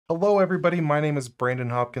Hello everybody, my name is Brandon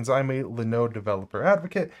Hopkins. I'm a Linode developer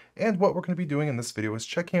advocate, and what we're going to be doing in this video is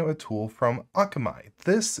checking out a tool from Akamai.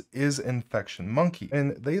 This is Infection Monkey,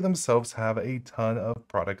 and they themselves have a ton of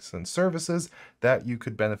products and services that you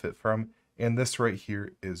could benefit from, and this right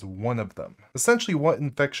here is one of them. Essentially what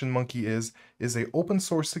Infection Monkey is a open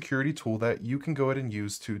source security tool that you can go ahead and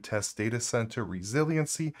use to test data center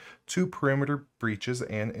resiliency to perimeter breaches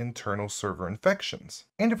and internal server infections.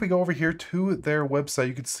 And if we go over here to their website,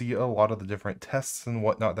 you can see a lot of the different tests and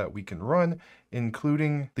whatnot that we can run,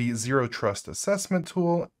 including the Zero Trust Assessment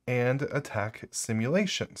tool and attack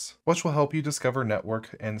simulations, which will help you discover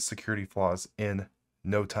network and security flaws in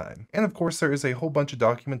no time. And of course, there is a whole bunch of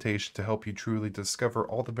documentation to help you truly discover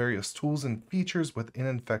all the various tools and features within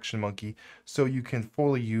Infection Monkey so you can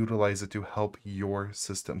fully utilize it to help your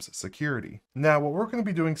system's security. Now, what we're going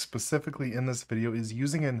to be doing specifically in this video is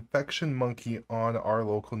using Infection Monkey on our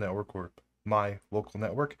local network, or my local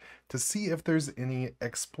network, to see if there's any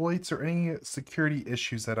exploits or any security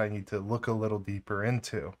issues that I need to look a little deeper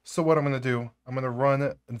into. So what I'm going to do, I'm going to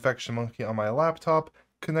run Infection Monkey on my laptop,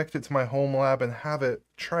 connect it to my home lab, and have it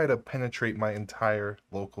try to penetrate my entire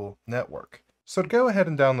local network. So to go ahead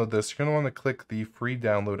and download this, you're going to want to click the free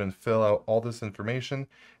download and fill out all this information,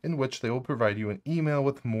 in which they will provide you an email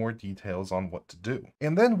with more details on what to do.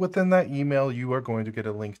 And then within that email, you are going to get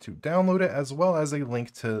a link to download it, as well as a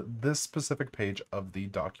link to this specific page of the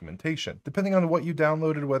documentation. Depending on what you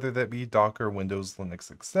downloaded, whether that be Docker, Windows, Linux,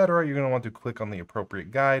 etc., you're going to want to click on the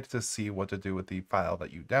appropriate guide to see what to do with the file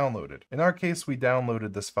that you downloaded. In our case, we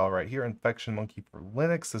downloaded this file right here, Infection Monkey for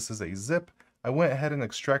Linux. This is a zip. I went ahead and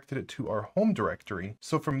extracted it to our home directory.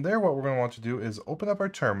 So from there, what we're going to want to do is open up our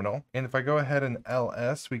terminal. And if I go ahead and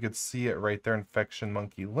ls, we could see it right there, Infection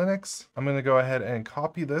Monkey Linux. I'm going to go ahead and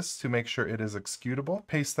copy this to make sure it is executable.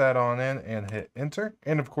 Paste that on in and hit enter.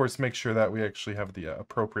 And of course, make sure that we actually have the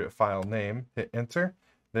appropriate file name. Hit enter.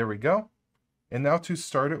 There we go. And now to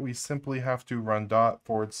start it, we simply have to run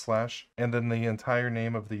 // and then the entire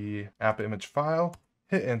name of the app image file.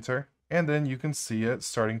 Hit enter. And then you can see it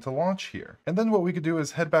starting to launch here. And then what we could do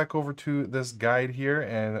is head back over to this guide here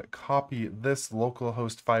and copy this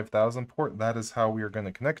localhost 5000 port. That is how we are going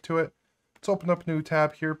to connect to it. Let's open up a new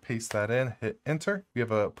tab here, paste that in, hit enter. We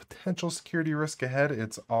have a potential security risk ahead.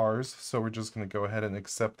 It's ours. So we're just going to go ahead and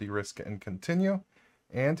accept the risk and continue.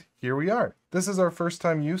 And here we are. This is our first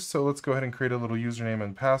time use, so let's go ahead and create a little username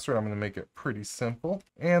and password. I'm going to make it pretty simple,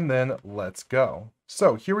 and then let's go.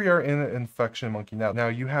 So here we are in Infection Monkey now. Now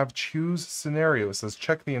you have choose scenario. It says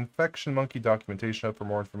check the Infection Monkey documentation out for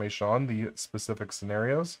more information on the specific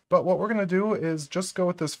scenarios. But what we're going to do is just go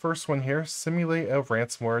with this first one here, simulate a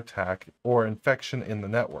ransomware attack or infection in the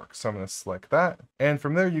network. So I'm going to select that. And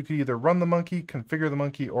from there, you can either run the monkey, configure the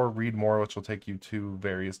monkey, or read more, which will take you to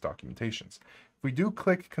various documentations. If we do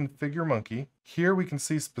click Configure Monkey, here we can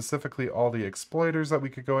see specifically all the exploiters that we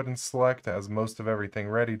could go ahead and select, as most of everything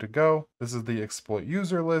ready to go. This is the exploit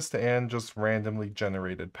user list and just randomly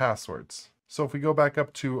generated passwords. So if we go back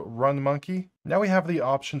up to Run Monkey, now we have the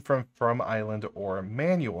option from Island or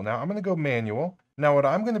Manual. Now I'm going to go Manual. Now what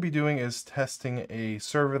I'm going to be doing is testing a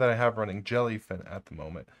server that I have running Jellyfin at the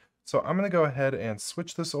moment. So I'm going to go ahead and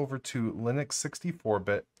switch this over to Linux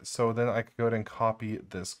 64-bit, so then I can go ahead and copy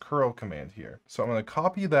this curl command here. So I'm going to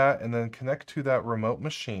copy that and then connect to that remote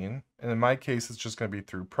machine. And in my case, it's just going to be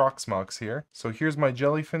through Proxmox here. So here's my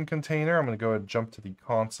Jellyfin container. I'm going to go ahead and jump to the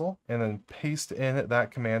console and then paste in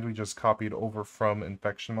that command we just copied over from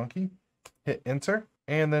Infection Monkey. Hit enter,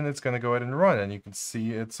 and then it's going to go ahead and run. And you can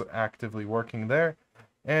see it's actively working there.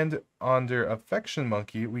 And under Infection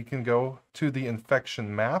Monkey, we can go to the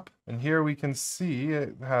infection map. And here we can see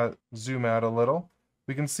it, zoom out a little.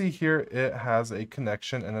 We can see here it has a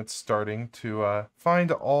connection and it's starting to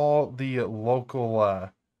find all the local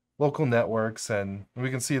networks. And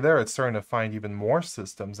we can see there it's starting to find even more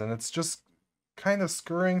systems. And it's just kind of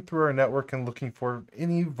scurrying through our network and looking for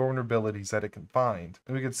any vulnerabilities that it can find.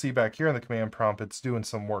 And we can see back here in the command prompt, it's doing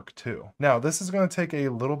some work too. Now, this is going to take a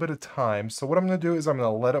little bit of time. So what I'm going to do is I'm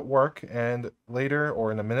going to let it work, and later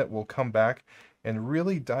or in a minute, we'll come back and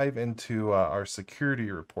really dive into our security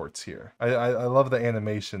reports here. I love the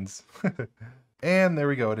animations. And there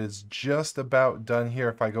we go. It is just about done here.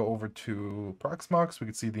 If I go over to Proxmox, we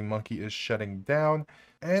can see the monkey is shutting down.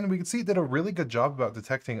 And we can see it did a really good job about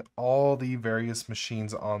detecting all the various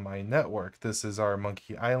machines on my network. This is our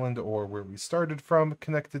Monkey Island, or where we started from,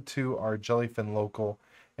 connected to our Jellyfin local.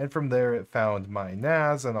 And from there, it found my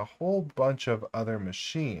NAS and a whole bunch of other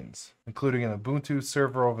machines, including an Ubuntu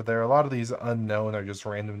server over there. A lot of these unknown are just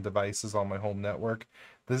random devices on my home network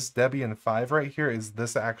This Debian 5 right here is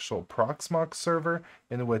this actual Proxmox server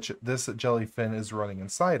in which this jellyfin is running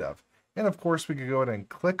inside of. And of course, we could go ahead and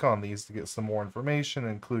click on these to get some more information,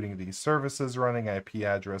 including these services running, IP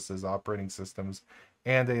addresses, operating systems,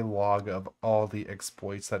 and a log of all the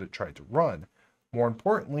exploits that it tried to run. More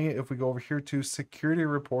importantly, if we go over here to security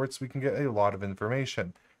reports, we can get a lot of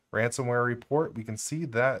information. Ransomware report, we can see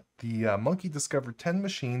that the monkey discovered 10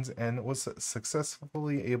 machines and was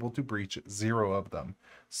successfully able to breach 0 of them.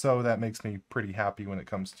 So that makes me pretty happy when it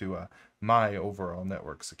comes to my overall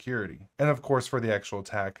network security. And of course, for the actual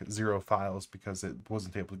attack, 0 files because it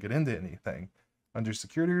wasn't able to get into anything. Under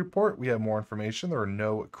security report, we have more information. There are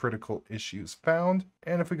no critical issues found.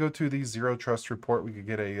 And if we go to the zero trust report, we could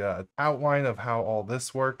get a outline of how all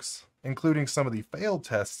this works, including some of the failed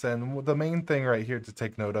tests. And the main thing right here to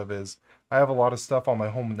take note of is I have a lot of stuff on my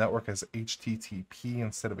home network as HTTP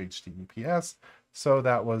instead of HTTPS. So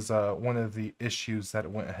that was one of the issues that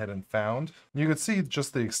it went ahead and found. You could see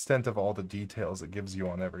just the extent of all the details it gives you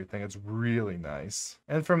on everything. It's really nice.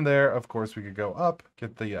 And from there, of course, we could go up,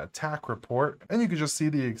 get the attack report, and you could just see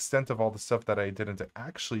the extent of all the stuff that I didn't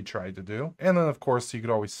actually try to do. And then, of course, you could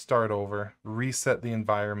always start over, reset the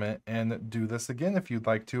environment, and do this again if you'd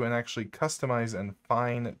like to, and actually customize and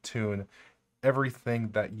fine-tune everything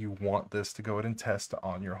that you want this to go ahead and test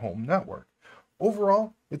on your home network.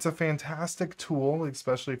 Overall, it's a fantastic tool,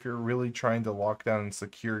 especially if you're really trying to lock down and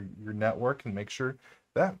secure your network and make sure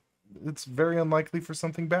that it's very unlikely for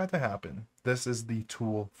something bad to happen. This is the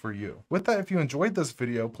tool for you. With that, if you enjoyed this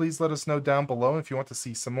video, please let us know down below. If you want to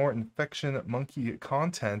see some more Infection Monkey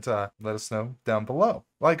content, let us know down below.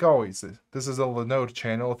 Like always, this is a Linode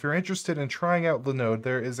channel. If you're interested in trying out Linode,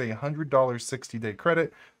 there is a $100 60-day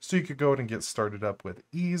credit, so you could go ahead and get started up with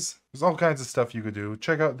ease. There's all kinds of stuff you could do.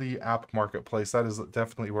 Check out the app marketplace. That is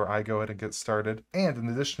definitely where I go ahead and get started. And in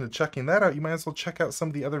addition to checking that out, you might as well check out some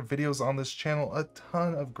of the other videos on this channel. A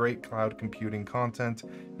ton of great cloud computing content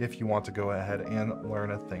if you want to go ahead and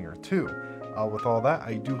learn a thing or two. With all that,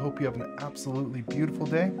 I do hope you have an absolutely beautiful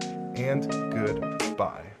day, and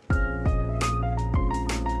goodbye.